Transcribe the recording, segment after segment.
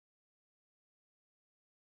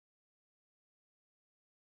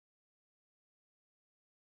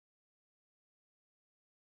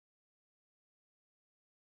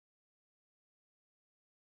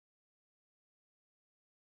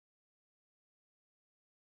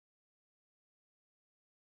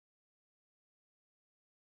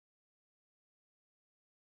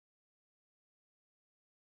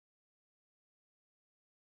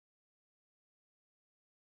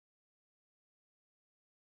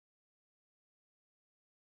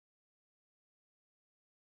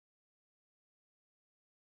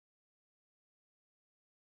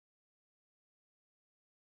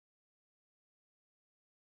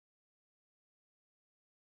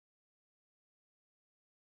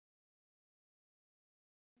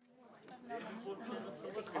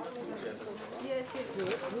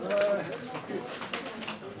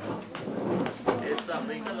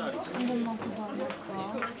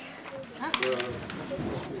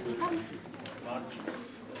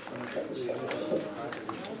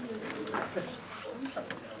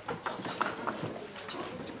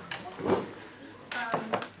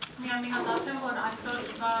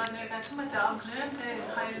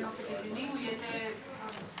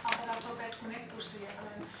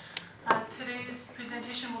Today's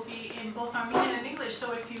presentation will be in both Armenian and English,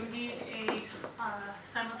 so if you need a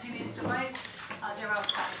simultaneous device, they're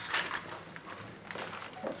outside.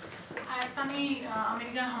 Հայաստանի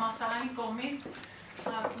ամերիկյան համալսարանի կողմից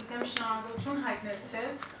ուզեմ շնորհավորություն հայտնել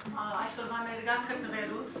ձեզ այսօրվա ներկայքը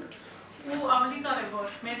տվելուց ու ավելի կարևոր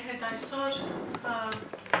մեր հետ այսօր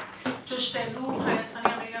ճշտելու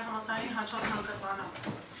Հայաստանի ամերիկյան համալսարանի հաջորդ հանգրվանը։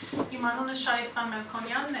 Իմ անունը Շարիստան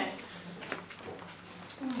Մելքոնյանն է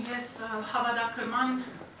ու ես հավատագրման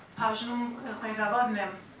բաժնում ղեկավարն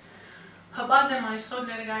եմ։ Հպարտ եմ այսօր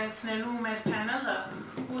ներկայացնելու մեր փանելը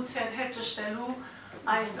ու ձեր հետ ճշտելու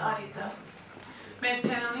այս արիտը։ Մեր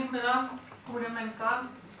փանելին վրա ուրեմն կա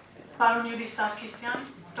պարոն Յուրի Սարգսյան,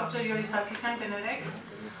 դոկտոր Յուրի Սարգսյան կներեք,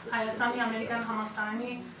 Հայաստանի ամերիկյան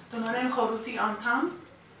համալսարանի տնօրեն խորհրդի անդամ,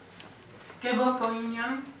 Գևորգ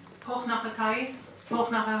Օյունյան,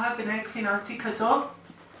 փոխնախագահ գներեք ֆինանսի գծով,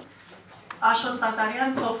 Աշոտ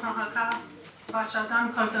Բազարյան, փոխնախագահ վարչական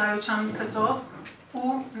գործարարության գծով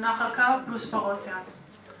ու նախագահ Բրուս Պողոսյան։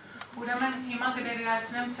 Ուրեմն հիմա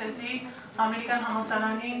կներկայացնեմ ցեզի ամերիկյան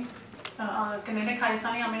համալսարանի կներեք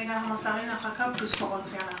Հայաստանի ամերիկյան համալսարանի նախագահ Բրուս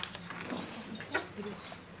Պողոսյանը։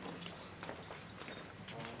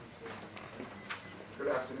 Good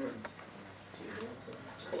afternoon.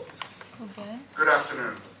 Okay. Good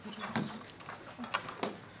afternoon.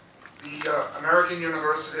 The American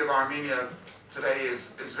University of Armenia today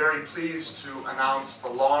is very pleased to announce the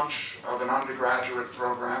launch of an undergraduate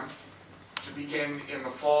program to begin in the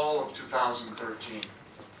fall of 2013.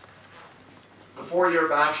 The four-year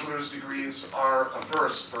bachelor's degrees are a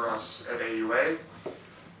first for us at AUA.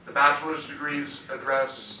 The bachelor's degrees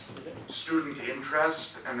address student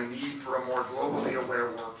interest and the need for a more globally aware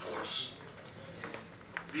workforce.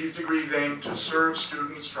 These degrees aim to serve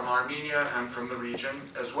students from Armenia and from the region,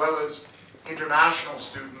 as well as international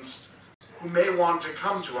students who may want to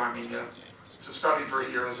come to Armenia to study for a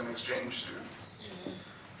year as an exchange student.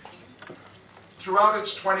 Throughout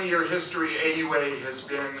its 20-year history, AUA has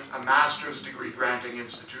been a master's degree granting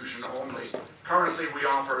institution only. Currently, we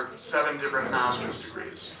offer 7 different master's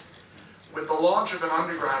degrees. With the launch of an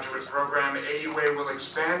undergraduate program, AUA will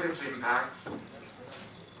expand its impact,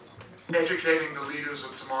 educating the leaders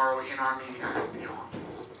of tomorrow in Armenia and beyond.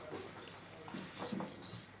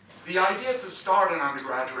 The idea to start an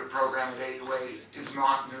undergraduate program at AUA is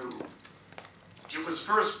not new. It was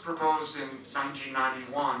first proposed in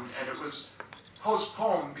 1991, and it was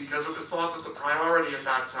postponed because it was thought that the priority at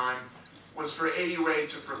that time was for AUA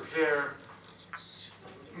to prepare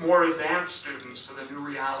more advanced students for the new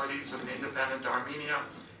realities of an independent Armenia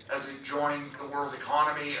as it joined the world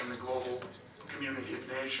economy and the global community of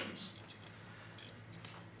nations.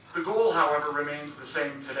 The goal, however, remains the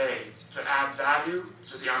same today, to add value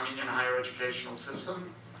to the Armenian higher educational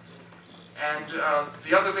system. And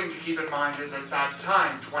the other thing to keep in mind is at that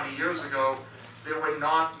time, 20 years ago, there were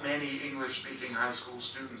not many English-speaking high school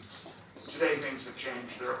students. Today things have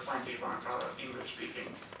changed. There are plenty of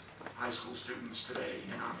English-speaking high school students today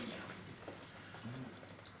in Armenia.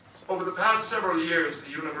 Over the past several years,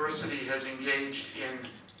 the university has engaged in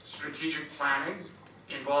strategic planning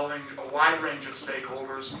involving a wide range of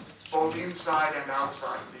stakeholders, both inside and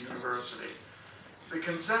outside of the university. The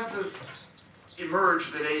consensus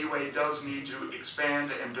emerged that AUA does need to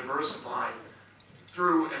expand and diversify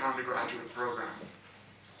through an undergraduate program.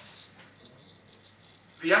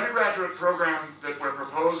 The undergraduate program that we're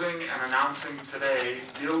proposing and announcing today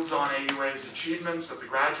builds on AUA's achievements at the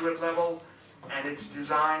graduate level, and it's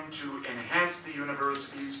designed to enhance the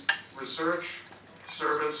university's research,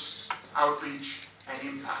 service, outreach, and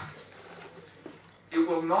impact. It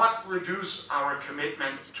will not reduce our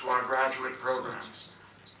commitment to our graduate programs.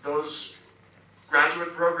 Those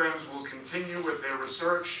graduate programs will continue with their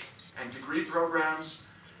research and degree programs.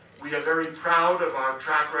 We are very proud of our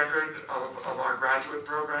track record of our graduate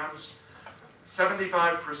programs.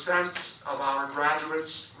 75% of our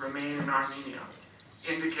graduates remain in Armenia,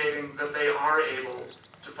 indicating that they are able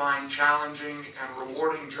to find challenging and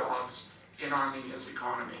rewarding jobs in Armenia's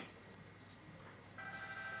economy.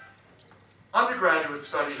 Undergraduate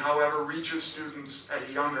study, however, reaches students at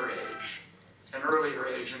a younger age, an earlier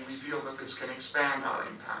age, and we feel that this can expand our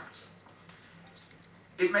impact.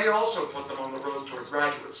 It may also put them on the road toward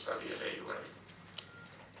graduate study at AUA.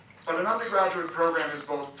 But an undergraduate program is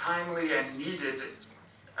both timely and needed,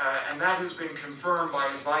 and that has been confirmed by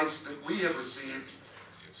advice that we have received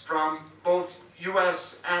from both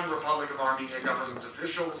US and Republic of Armenia government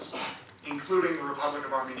officials, including the Republic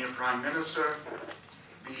of Armenia Prime Minister,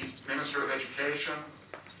 the Minister of Education,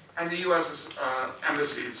 and the US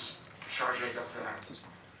Embassy's Chargé d'Affaires.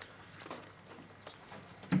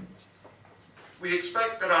 We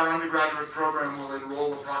expect that our undergraduate program will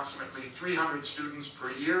enroll approximately 300 students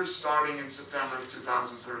per year starting in September of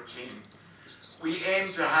 2013. We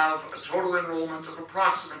aim to have a total enrollment of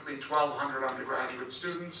approximately 1,200 undergraduate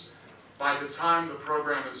students by the time the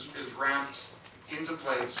program is ramped into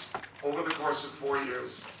place over the course of 4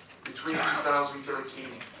 years between 2013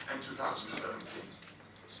 and 2017.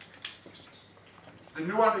 The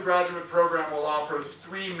new undergraduate program will offer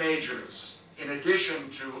 3 majors in addition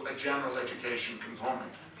to a general education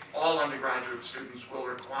component. All undergraduate students will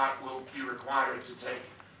be required to take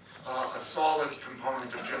a solid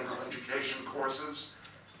component of general education courses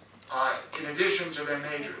in addition to their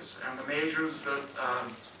majors. And the majors that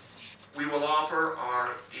we will offer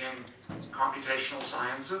are in computational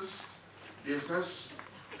sciences, business,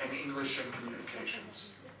 and English and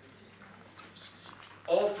communications.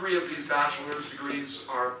 All 3 of these bachelor's degrees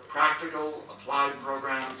are practical, applied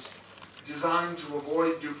programs designed to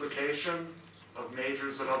avoid duplication of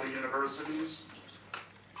majors at other universities.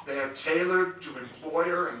 They are tailored to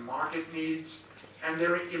employer and market needs, and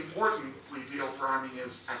they're important, we feel, for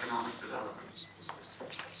Armenia's economic development.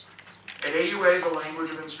 At AUA, the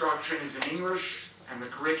language of instruction is in English, and the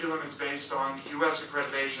curriculum is based on US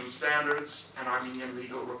accreditation standards and Armenian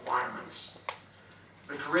legal requirements.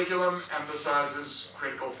 The curriculum emphasizes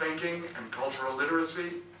critical thinking and cultural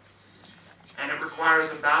literacy, and it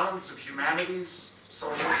requires a balance of humanities,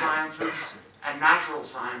 social sciences, and natural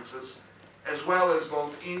sciences, as well as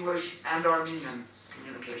both English and Armenian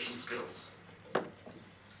communication skills.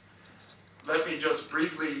 Let me just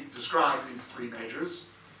briefly describe these 3 majors.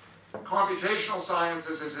 Computational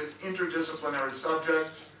sciences is an interdisciplinary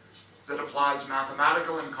subject that applies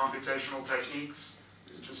mathematical and computational techniques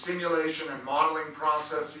to simulation and modeling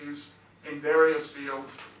processes in various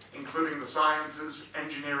fields, including the sciences,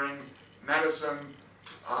 engineering, medicine,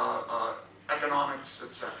 economics,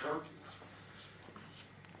 etc.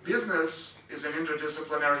 Business is an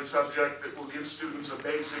interdisciplinary subject that will give students a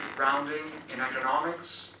basic grounding in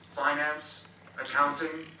economics, finance,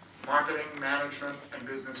 accounting, marketing, management, and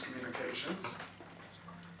business communications.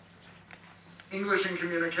 English and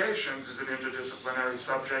communications is an interdisciplinary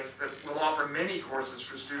subject that will offer many courses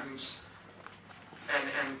for students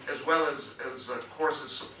and as well as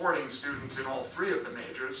courses supporting students in all 3 of the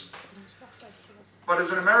majors. But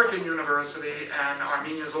as an American university and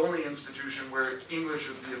Armenia's only institution where English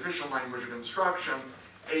is the official language of instruction,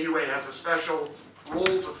 AUA has a special role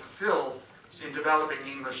to fulfill in developing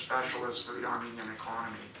English specialists for the Armenian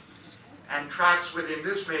economy. And tracks within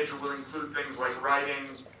this major will include things like writing,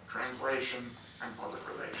 translation, and public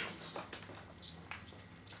relations.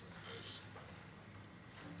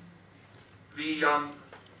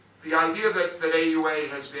 The idea that AUA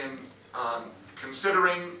has been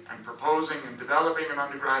considering and proposing and developing an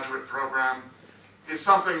undergraduate program is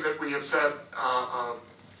something that we have said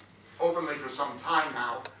openly for some time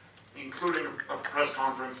now, including a press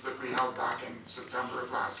conference that we held back in September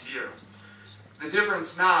of last year. The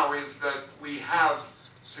difference now is that we have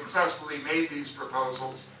successfully made these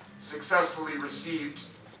proposals, successfully received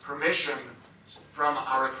permission from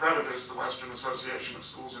our accreditors, the Western Association of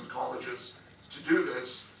Schools and Colleges, to do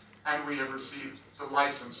this, and we have received the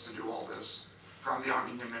license to do all this from the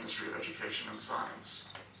Armenian Ministry of Education and Science.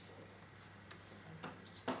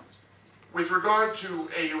 With regard to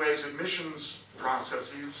AUA's admissions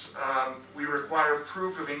processes, we require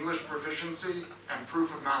proof of English proficiency and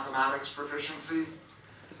proof of mathematics proficiency.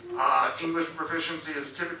 English proficiency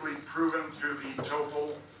is typically proven through the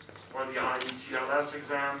TOEFL or the IETLS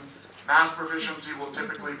exam. Math proficiency will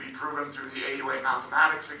typically be proven through the AUA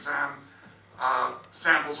mathematics exam,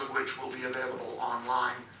 samples of which will be available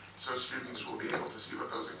online, so students will be able to see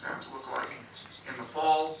what those exams look like in the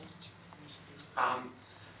fall.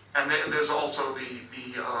 And there's also the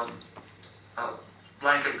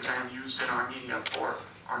blanket exam used in Armenia for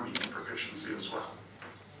Armenian proficiency as well.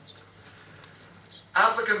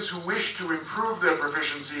 Applicants who wish to improve their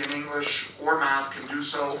proficiency in English or math can do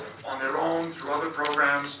so on their own through other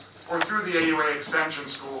programs or through the AUA Extension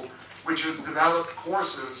School, which has developed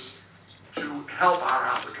courses to help our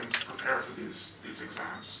applicants prepare for these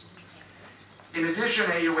exams. In addition,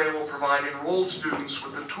 AUA will provide enrolled students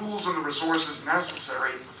with the tools and the resources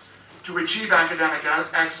necessary to achieve academic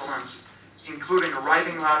excellence including a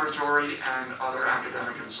writing laboratory and other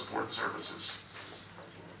academic and support services.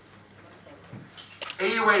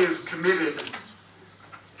 AUA is committed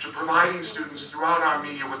to providing students throughout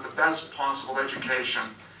Armenia with the best possible education.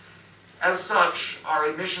 As such, our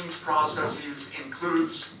admissions processes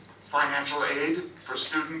includes financial aid for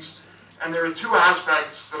students, and there are two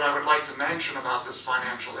aspects that I would like to mention about this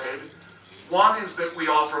financial aid. One is that we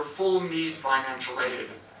offer full need financial aid.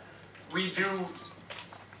 We do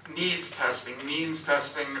needs testing, means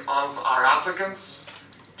testing of our applicants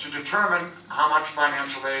to determine how much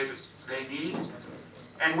financial aid they need,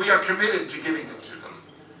 and we are committed to giving it to them.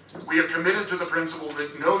 We are committed to the principle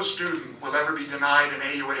that no student will ever be denied an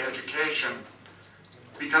AUA education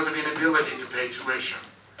because of inability to pay tuition.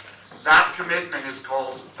 That commitment is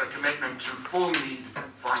called a commitment to full need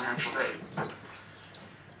financial aid.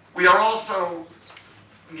 We are also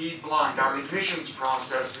need blind. Our admissions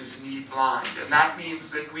process is need blind, and that means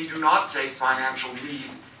that we do not take financial need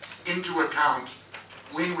into account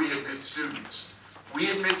when we admit students. We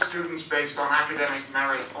admit students based on academic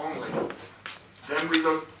merit only. Then we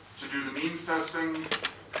look to do the means testing,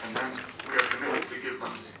 and then we are committed to give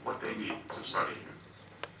them what they need to study here.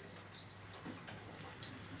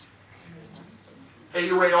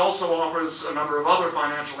 AUA also offers a number of other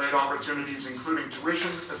financial aid opportunities, including tuition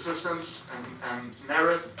assistance and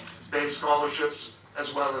merit-based scholarships,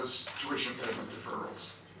 as well as tuition payment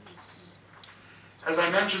deferrals. As I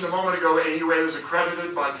mentioned a moment ago, AUA is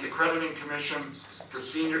accredited by the Accrediting Commission for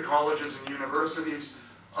Senior Colleges and Universities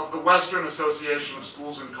of the Western Association of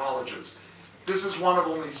Schools and Colleges. This is one of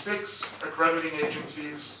only 6 accrediting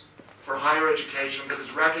agencies for higher education that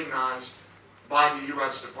is recognized by the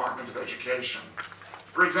U.S. Department of Education.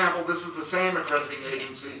 For example, this is the same accrediting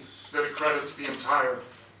agency that accredits the entire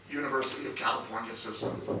University of California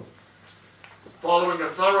system. Following a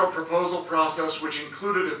thorough proposal process which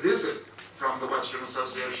included a visit from the Western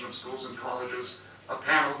Association of Schools and Colleges, a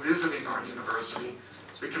panel visiting our university,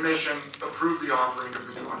 the Commission approved the offering of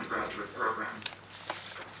the new undergraduate program.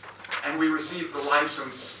 And we received the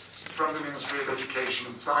license from the Ministry of Education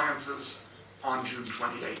and Sciences on June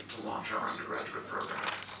 28 to launch our undergraduate program.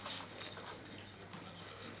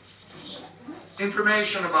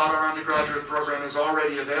 Information about our undergraduate program is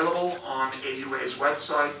already available on AUA's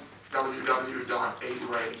website, www.aua.am,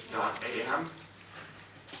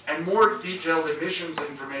 and more detailed admissions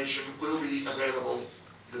information will be available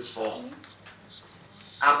this fall.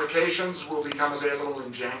 Applications will become available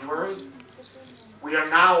in January. We are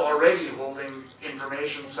now already holding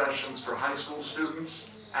information sessions for high school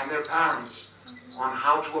students and their parents on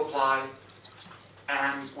how to apply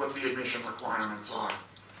and what the admission requirements are.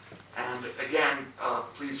 And again,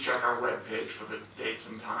 please check our webpage for the dates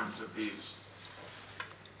and times of these.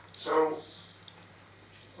 So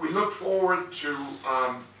we look forward to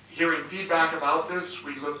hearing feedback about this.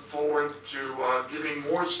 We look forward to giving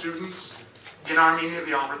more students in Armenia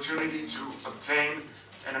the opportunity to obtain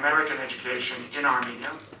an American education in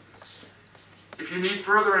Armenia. If you need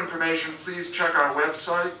further information, please check our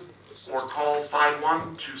website or call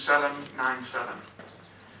 512797.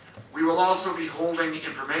 We will also be holding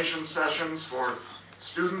information sessions for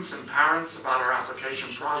students and parents about our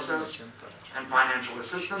application process and financial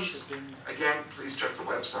assistance. Again, please check the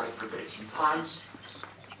website for dates and times.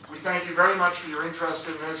 We thank you very much for your interest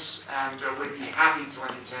in this, and we'd be happy to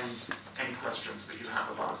entertain any questions that you have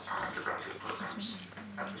about our undergraduate programs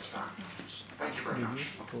at this time. Thank you very much.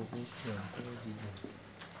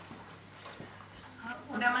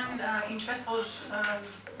 Ուրեմն ինչպես որ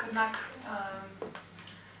գտնակ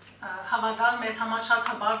հավատալ մեզ համար շատ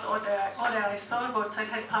հբարտ օր է այսօր, որ ձեր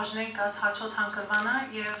հետ բաժնենք այս հաջորդ հանգրվանը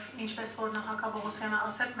եւ ինչպես որ նախագահ Բողոսյանը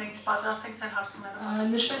ասաց, մենք պատրաստ ենք ձեր հարցումները։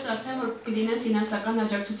 Նշվեց արդեն, որ կլինեն ֆինանսական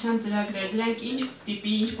աջակցության ծրագրեր, դրանք ինչ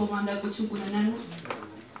տիպի, ինչ բովանդակություն կունենան,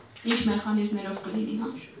 ինչ մեխանիզմներով կլինի, հա։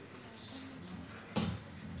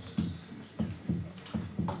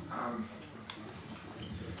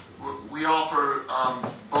 We offer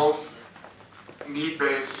both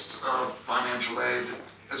need-based financial aid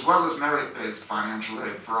as well as merit-based financial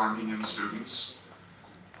aid for Armenian students.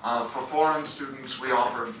 For foreign students, we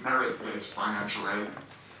offer merit-based financial aid.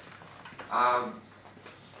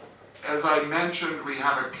 As I mentioned, we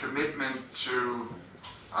have a commitment to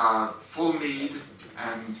full need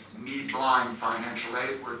and need-blind financial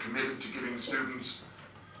aid. We're committed to giving students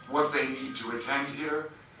what they need to attend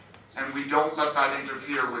here, and we don't let that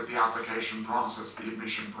interfere with the application process, the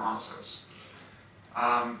admission process.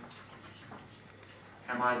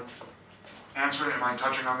 Am I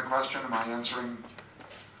touching on the question? Am I answering?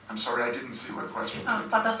 I'm sorry, I didn't see what question.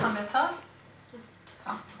 Պատասխանեցա։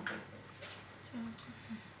 Okay.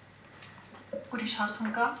 Ուրիշ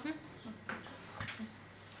հարցում կա։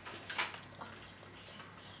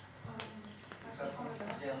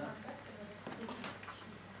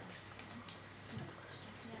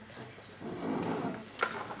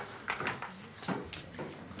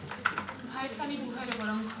 երեխաները,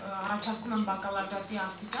 որոնք առաջարկում են բակալավրիատի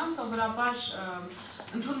աստիճան, սովորաբար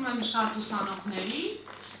ընդունում են շատ ուսանողների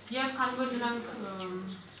եւ քանի որ նրանք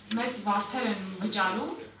մեծ վարձեր են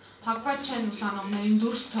վճարում, հակված չեն ուսանողներին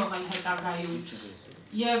դուրս թողել հետագայում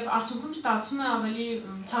եւ արդյունքում ստացվում է ավելի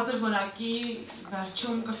ցածր որակի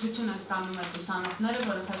վերջում կրթություն են ստանում այդ ուսանողները,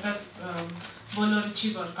 որովհետեւ բոլորը չի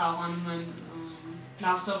որ կարողանում են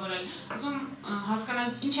լավ սովորել։ Ուզում հասկանալ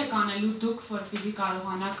ինչ եք անելու դուք, որպեսզի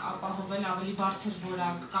կարողանաք ապահովել ավելի բարձր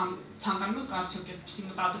որակ կամ ցանկանում եք արդյոք այդպիսի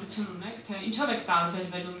մտադրություն ունեք, թե ինչով եք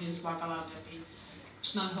տարբերվելու մյուս բակալավրիատի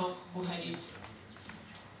շնորհող բուհերից։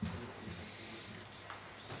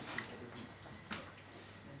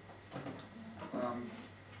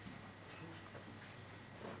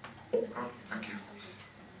 Thank you.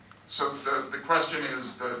 So the question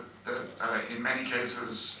is that in many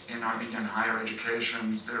cases in Armenian higher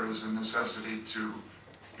education, there is a necessity to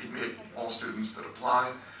admit all students that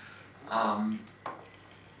apply.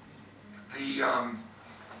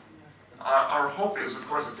 Our hope is, of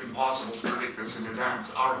course, it's impossible to predict this in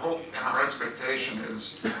advance. Our hope and our expectation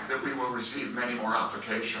is that we will receive many more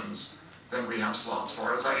applications than we have slots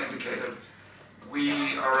for. As I indicated,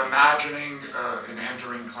 we are imagining an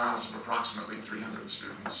entering class of approximately 300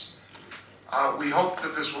 students. We hope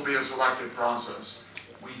that this will be a selective process.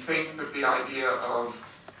 We think that the idea of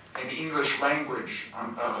an English language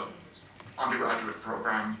undergraduate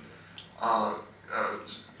program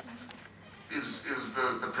is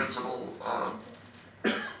the principal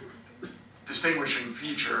distinguishing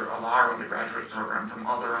feature of our undergraduate program from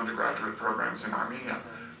other undergraduate programs in Armenia.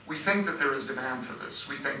 We think that there is demand for this.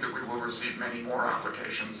 We think that we will receive many more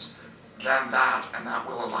applications than that, and that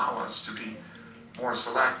will allow us to be more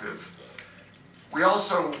selective. We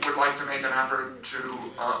also would like to make an effort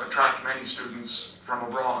to attract many students from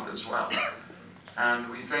abroad as well. And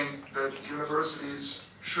we think that universities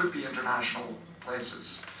should be international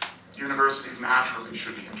places. Universities naturally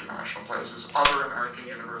should be international places. Other American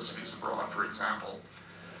universities abroad, for example,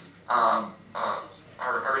 are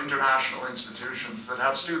international institutions that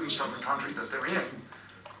have students from the country that they're in,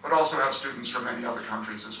 but also have students from many other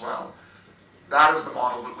countries as well. That is the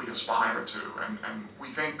model that we aspire to, and we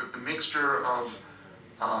think that the mixture of,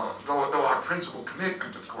 though our principal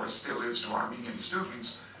commitment, of course, still is to Armenian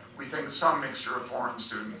students, we think some mixture of foreign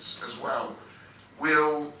students as well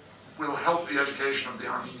will help the education of the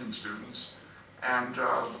Armenian students, and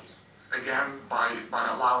again, by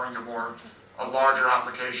allowing a larger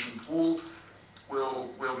application pool,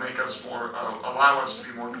 will make us allow us to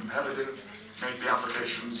be more competitive, make the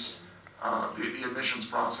applications, the admissions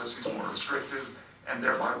processes more restrictive, and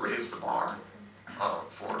thereby raise the bar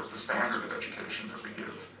for the standard of education that we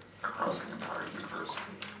give across the entire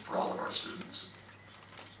university for all of our students.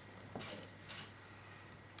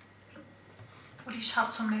 Ուրիշ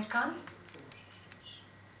հարցումներ կան։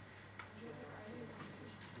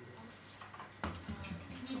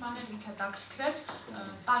 Մի բան էլ ինձ հետաքրքրեց,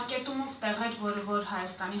 Տարկետումով տեղեր, որ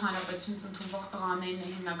Հայաստանի Հանրապետությունից ընդունվող տղաներին է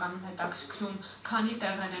հիմնականում հետաքրքրում, քանի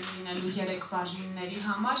տեղեր են լինելու 3 բաժինների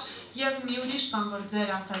համար, եւ մի ուրիշ բան, որ ձեր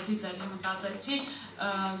ասացից էլի մտածեցի,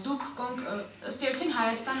 դուք ըստ երևույթին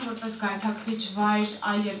Հայաստանը որպես գայթակղիչ վայր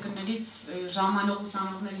այլ երկրներից ժամանող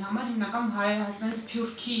ուսանողների համար հիմնականում Հայաստանից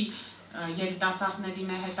Սփյուռքի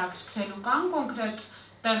երիտասարդներին է հետաքրքրելու, կան կոնկրետ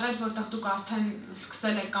տեղեր, որտեղ դուք արդեն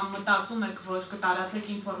սկսել եք կամ մտածում եք, որ կտարածեք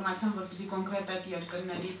ինֆորմացիան, որպեսզի կոնկրետ այդ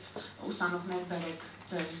երկրներից ուսանողներ բերեք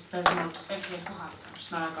ձեր մոտ։ Այդ երկու հարցեր։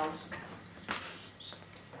 Շնորհակալություն։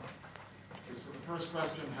 So the first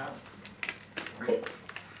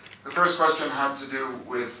question had to do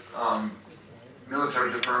with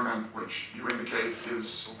military deferment, which you indicate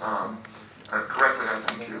is correctly, I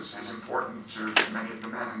think, is important to many of the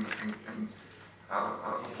men in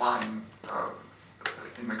applying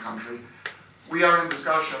in the country. We are in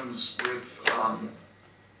discussions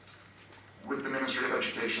with the Ministry of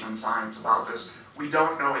Education and Science about this. We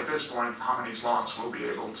don't know at this point how many slots we'll be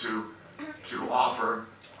able to offer.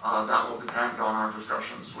 That will depend on our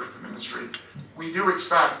discussions with the ministry. We do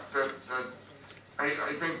expect that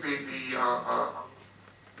I think the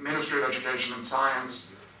Ministry of Education and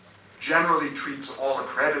Science generally treats all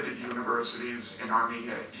accredited universities in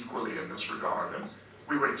Armenia equally in this regard, and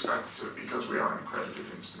we would expect to, because we are an accredited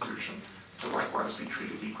institution, to likewise be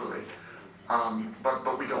treated equally.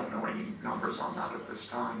 But we don't know any numbers on that at this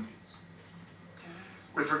time.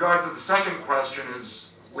 With regard to the second question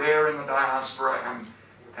is where in the diaspora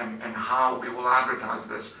and how we will advertise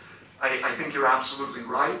this. I think you're absolutely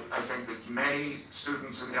right. I think that many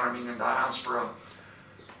students in the Armenian diaspora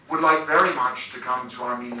would like very much to come to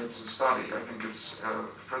Armenia to study. I think it's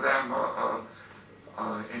for them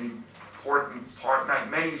an important part.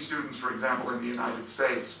 Many students, for example, in the United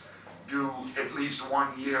States, do at least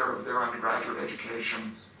 1 year of their undergraduate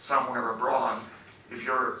education somewhere abroad. If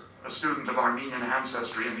you're a student of Armenian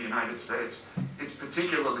ancestry in the United States, it's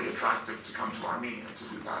particularly attractive to come to Armenia to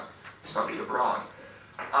do that study abroad.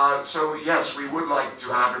 So yes, we would like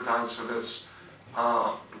to advertise for this.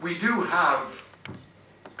 We do have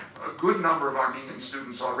a good number of Armenian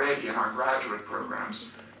students already in our graduate programs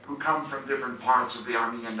who come from different parts of the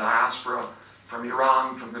Armenian diaspora, from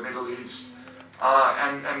Iran, from the Middle East,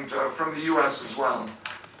 and from the US as well.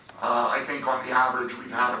 I think on the average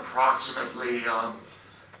we've had approximately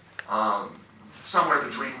somewhere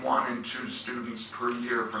between 1 and 2 students per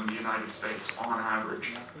year from the United States on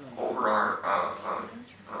average over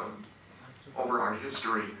our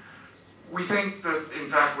history. We think that, in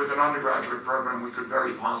fact, with an undergraduate program, we could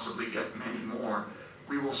very possibly get many more.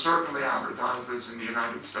 We will certainly advertise this in the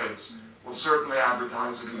United States. We'll certainly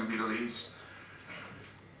advertise it in the Middle East.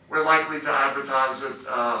 We're likely to advertise it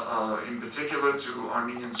in particular to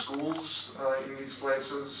Armenian schools in these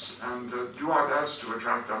places and do our best to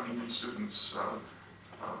attract Armenian students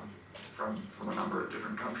from a number of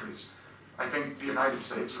different countries. I think the United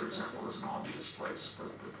States, for example, is an obvious place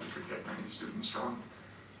that we could get many students from.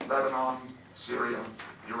 Lebanon, Syria,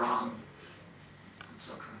 Iran,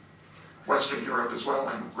 etc. Western Europe as well,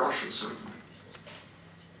 and Russia certainly.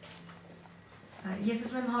 Ես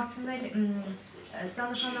ուզում եմ հարցնել, սա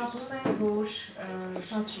նշանակում է, որ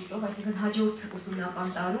շատ շուտով, այսինքն հաջորդ ուսումնական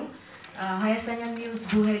տարում հայաստանյան մյուս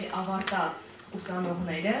բուհեր ավարտած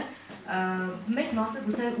ուսանողները մեծ մասը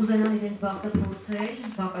գուցե ուզենան իրենց բախտը փորձել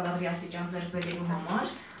բակալավրի աստիճան ձեռք բերելու համար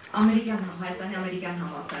Հայաստանի ամերիկյան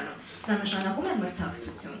համալսարանում։ Սա նշանակում է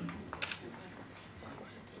մրցակցություն։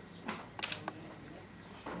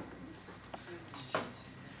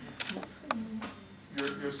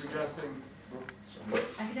 You're suggesting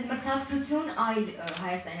Այսինքն մրցակցություն այլ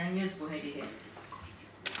հայաստանյան մյուս բուհերի հետ։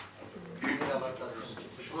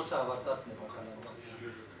 Պրոցը ավարտածն է բակալավրիա։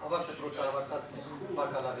 Ավակ դպրոցը ավարտածն է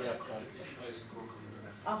բակալավրիա։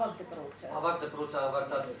 Ավակ դպրոցը։ Ավակ դպրոցը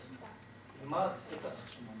ավարտած հիմա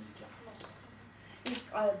հետազոտում ամերիկյան։ Իսկ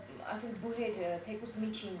ասենք բուհեր թեկուզ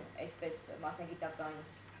միջին այսպես մասնագիտական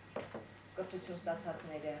կրթություն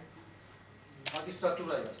ստացածները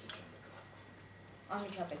մագիստրատուրա է աստիճան։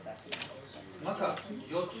 Անմիջապես արդյունք։ Մակա 7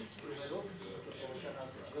 ծրներով,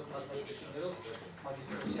 7 մասնագիտություններով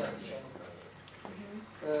մագիստրոսի աստիճանում։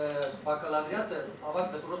 Բակալավրիատը ավակ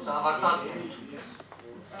դպրոցը ավարտածն է։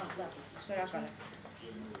 Շնորհակալ եմ։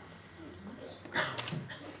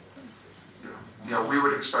 Yeah, we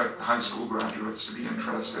would expect high school graduates to be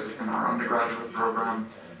interested in our undergraduate program.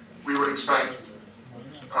 We would expect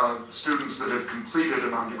students that have completed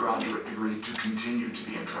an undergraduate degree to continue to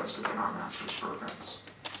be interested in our master's programs.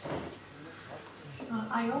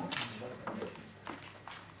 Այո։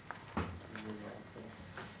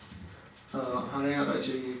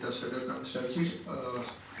 Հանրահայացքի դասական շարքի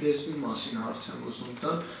լեզվի մասին հարց եմ ուզում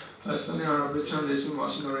տալ։ Հայաստանի Հանրապետության լեզվի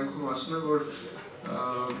մասին օրենքում ասում է, որ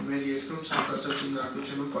մեր երկրում ցանկացած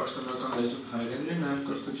հիմնարկությունում պաշտոնական լեզու հայերենն է, նաև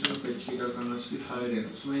կրթությունը պետք է իրականացվի հայերեն։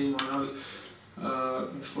 Ուզում եմ իմանալ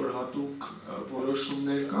ինչ-որ հատուկ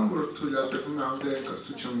որոշումներ կան, որ թույլատրվում է անգլերեն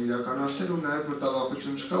կրթություն իրականացնել ու նաև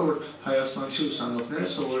մտավախություն չկա, որ հայաստանցի ուսանողները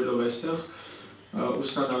սովորելով այստեղ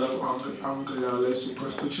ուսանալով անգլերենի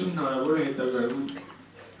կրթություն հնարավոր է հետագայում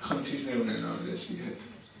խնդիրներ ունենալ լեզվի հետ։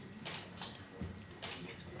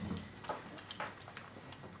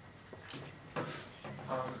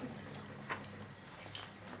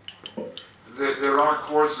 There are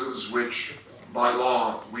courses which, by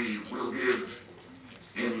law, we will give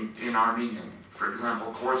in Armenian. For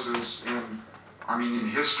example, courses in Armenian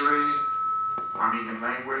history, Armenian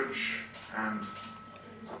language, and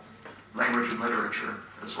literature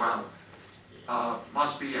as well,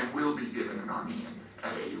 must be and will be given in Armenian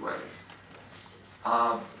at AUA.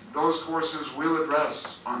 Those courses will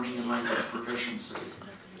address Armenian language proficiency,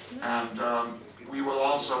 and we will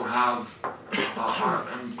also have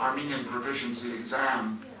an Armenian proficiency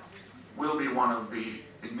exam will be one of the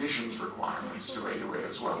admissions requirements to AUA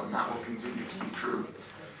as well, and that will continue to be true.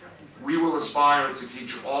 We will aspire to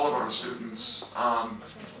teach all of our students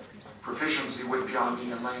proficiency with the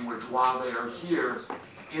Armenian language while they are here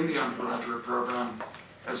in the undergraduate program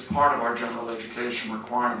as part of our general education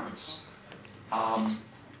requirements.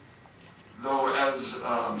 Though as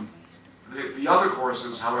the other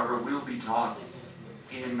courses, however, will be taught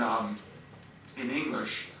in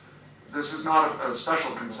English. This is not a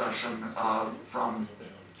special concession from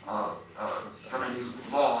any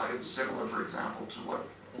law. It's similar, for example, to what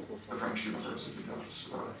the French university does.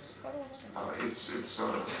 It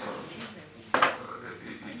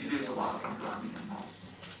is a lot of Armenian home.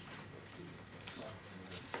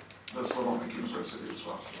 The Slavonic University as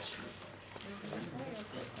well, that's true.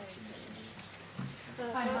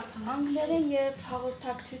 Անգլերեն եւ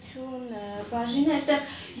հաղորդակցություն բաժինը այստեղ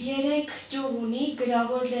 3 ճյուղ ունի՝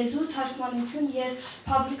 գրավոր լեզու, թարգմանություն եւ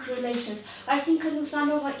public relations։ Այսինքն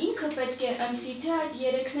ուսանողը ինքը պետք է ընտրի, թե այդ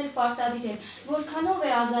 3-ն էլ պարտադիր են։ Որքանով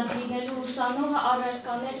է ազատ լինելու ուսանողը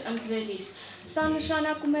առարկաներ ընտրելիս։ Սա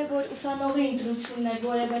նշանակում է, որ ուսանողի ընտրությունն է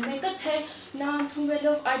որևէ մեկը, թե նա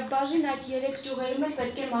ընդունվելով այդ բաժին այդ 3 ճյուղերում էլ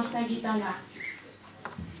պետք է մասնագիտանա։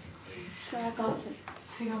 Շնորհակալություն։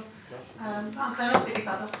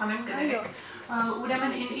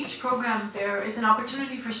 Ուրեմն, in each program there is an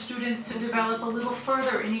opportunity for students to develop a little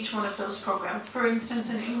further in each one of those programs. For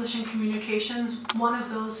instance, in English and Communications, one of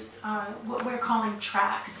those, what we're calling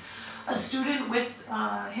tracks. A student with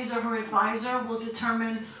his or her advisor will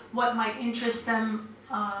determine what might interest them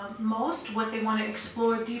most, what they want to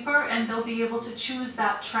explore deeper, and they'll be able to choose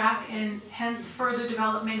that track and hence further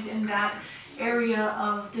development in that area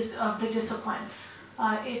of the discipline.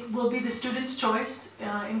 It will be the student's choice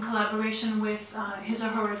in collaboration with his or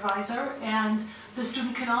her advisor, and the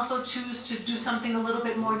student can also choose to do something a little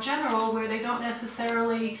bit more general where they don't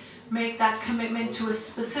necessarily make that commitment to a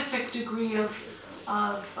specific degree of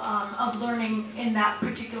learning in that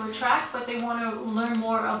particular track, but they want to learn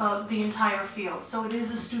more about the entire field. So it is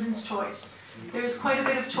the student's choice. There is quite a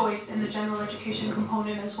bit of choice in the general education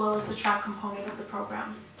component as well as the track component of the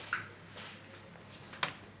programs.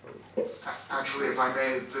 Actually, if I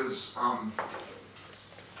may, there's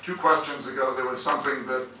 2 questions ago, there was something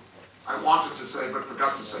that I wanted to say but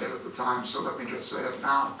forgot to say it at the time, so let me just say it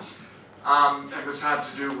now. And this had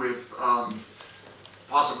to do with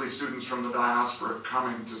possibly students from the diaspora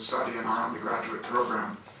coming to study in our undergraduate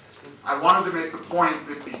program. I wanted to make the point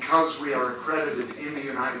that because we are accredited in the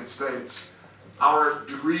United States, our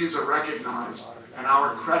degrees are recognized and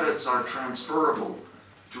our credits are transferable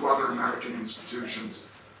to other American institutions.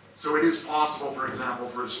 So it is possible, for example,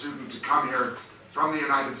 for a student to come here from the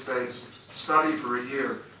United States, study for a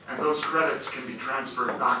year, and those credits can be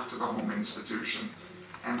transferred back to the home institution.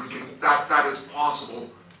 And that is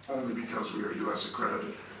possible only because we are US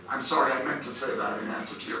accredited. I'm sorry, I meant to say that in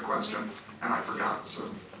answer to your question, and I forgot, so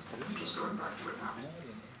I'm just going back to it now.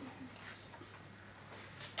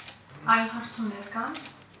 Այլ հարցումներ կան։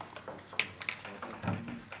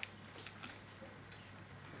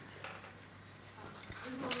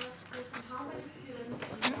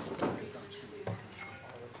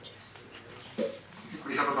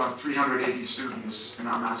 We have about 380 students in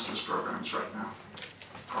our master's programs right now,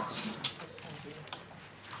 approximately.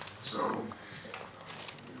 So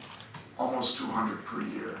almost 200 per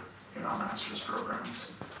year in our master's programs.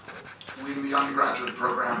 When the undergraduate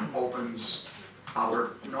program opens,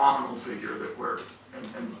 our nominal figure that we're,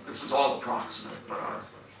 and this is all approximate, but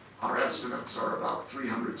our estimates are about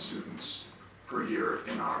 300 students per year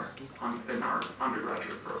in our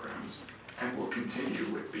undergraduate programs, and will continue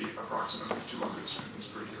with the approximately 200 students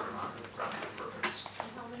per year in our graduate programs.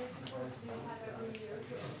 How many schools do you have every year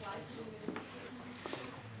to apply to the university?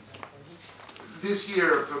 This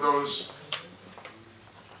year, for those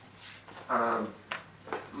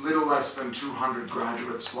little less than 200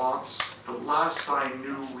 graduate slots, the last I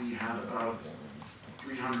knew we had about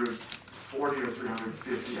 340 or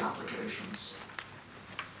 350 applications.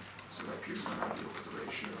 So that gives you an idea what the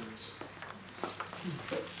ratio is.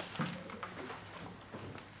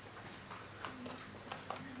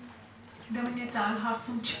 Դեմենիտ այլ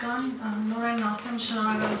հարցում չկան, նորեն ասեմ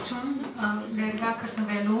շնորհակալություն ներկա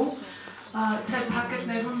գտնվելու, ձեր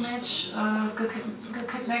փակետներում մեջ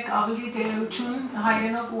կգտնեք ավելի դերություն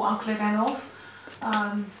հայերենով ու անգլերենով,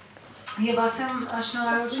 եւ ասեմ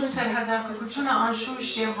շնորհակալություն ձեր հրատարակությունը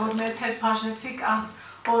անշուշտ եւ որ մեզ հետ բաժնեցիք աս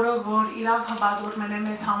օրը որ իրավ հպատորմեն է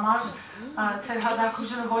մեզ համար ձեր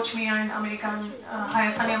հրատարակությունը ոչ միայն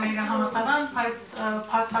Հայաստանի ամերիկյան համալսարան, բայց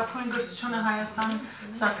բացակայուն գրթությունը Հայաստան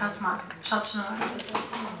զարգացման։ Շատ շնորհակալ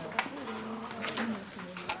եմ։